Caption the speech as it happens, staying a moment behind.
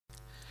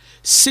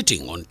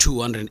Sitting on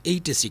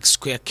 286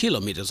 square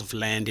kilometers of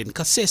land in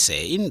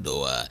Kasese,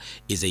 Indoor,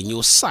 is a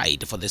new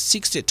site for the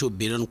 62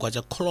 billion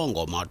kwacha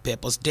Kolongo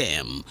multi-purpose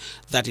dam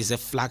that is a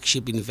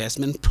flagship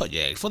investment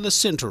project for the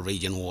Central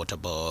Region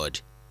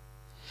Waterboard.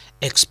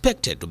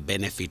 Expected to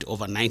benefit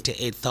over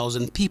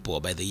 98,000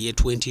 people by the year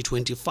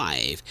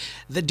 2025,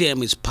 the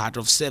dam is part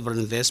of several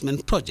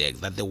investment projects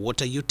that the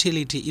water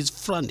utility is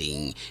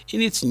funding in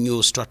its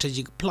new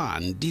strategic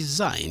plan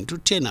designed to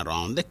turn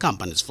around the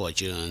company's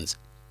fortunes.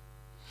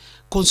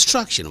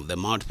 Construction of the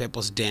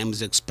multi-purpose dam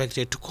is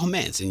expected to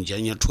commence in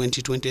January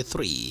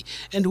 2023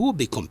 and will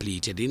be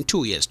completed in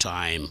 2 years'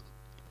 time.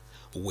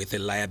 With a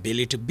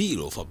liability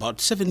bill of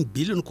about 7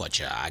 billion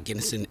kwacha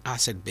against an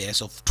asset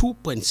base of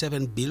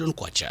 2.7 billion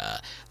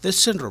kwacha, the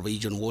Central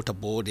Region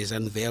Waterboard has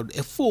unveiled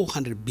a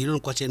 400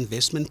 billion kwacha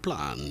investment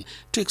plan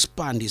to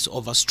expand its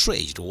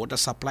overstretched water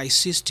supply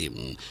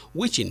system,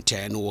 which in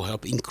turn will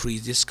help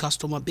increase its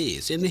customer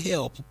base and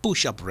help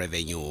push up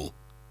revenue.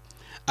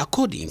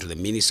 According to the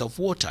Minister of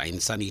Water and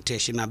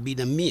Sanitation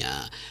Abida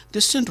Mia, the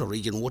Central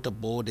Region Water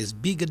Board has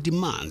bigger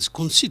demands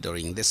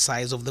considering the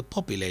size of the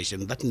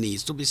population that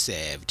needs to be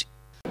served.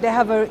 They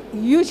have a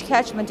huge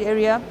catchment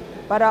area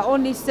but are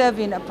only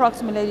serving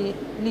approximately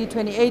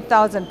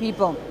 28,000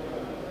 people,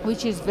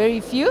 which is very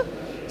few.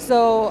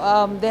 So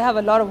they have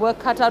a lot of work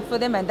cut out for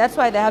them, and that's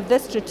why they have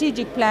this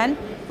strategic plan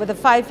with a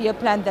 5-year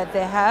plan that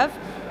they have,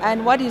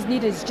 and what is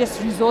needed is just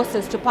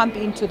resources to pump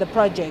into the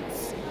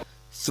projects.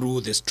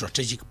 Through the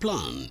strategic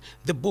plan,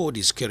 the board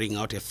is carrying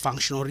out a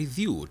functional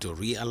review to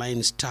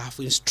realign staff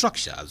and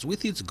structures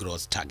with its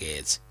growth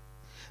targets.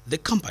 The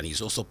company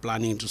is also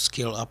planning to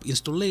scale up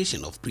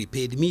installation of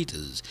prepaid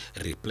meters,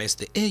 replace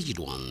the aged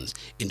ones,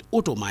 and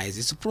automate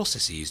its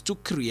processes to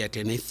create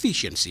an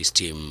efficient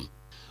system.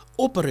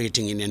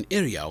 Operating in an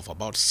area of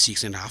about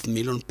 6.5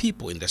 million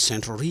people in the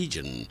Central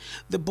Region,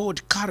 the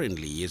board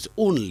currently has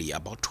only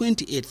about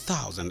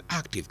 28,000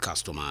 active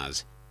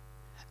customers.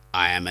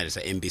 I am at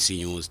NBC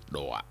News,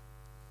 Doha.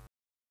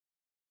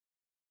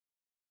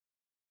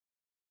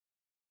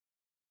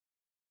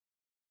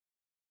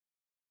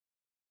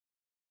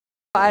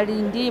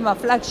 Alindima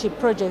flagship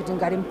project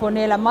ngati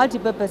Mponela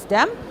multi-purpose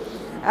dam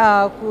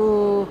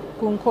ku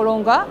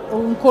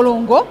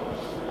Nkolongo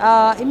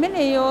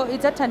imeneyo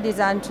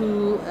idzathandiza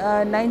anthu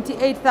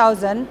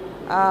 98,000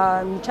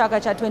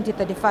 mchaka cha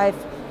 2035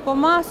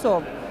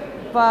 komanso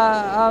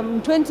pa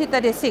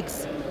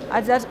 2036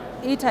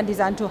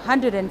 ithandiza anthu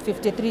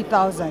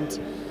 153,000.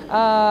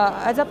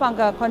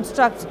 Adzapanga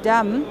construct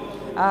dam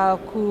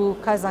ku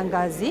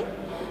Kazangazi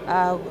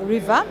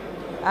river,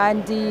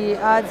 and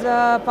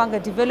adzapanga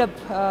develop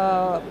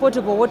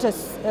potable water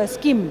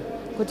scheme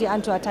kuti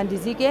anthu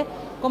athandizike,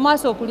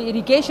 komanso kuli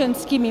irrigation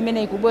scheme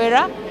imene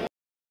ikubwera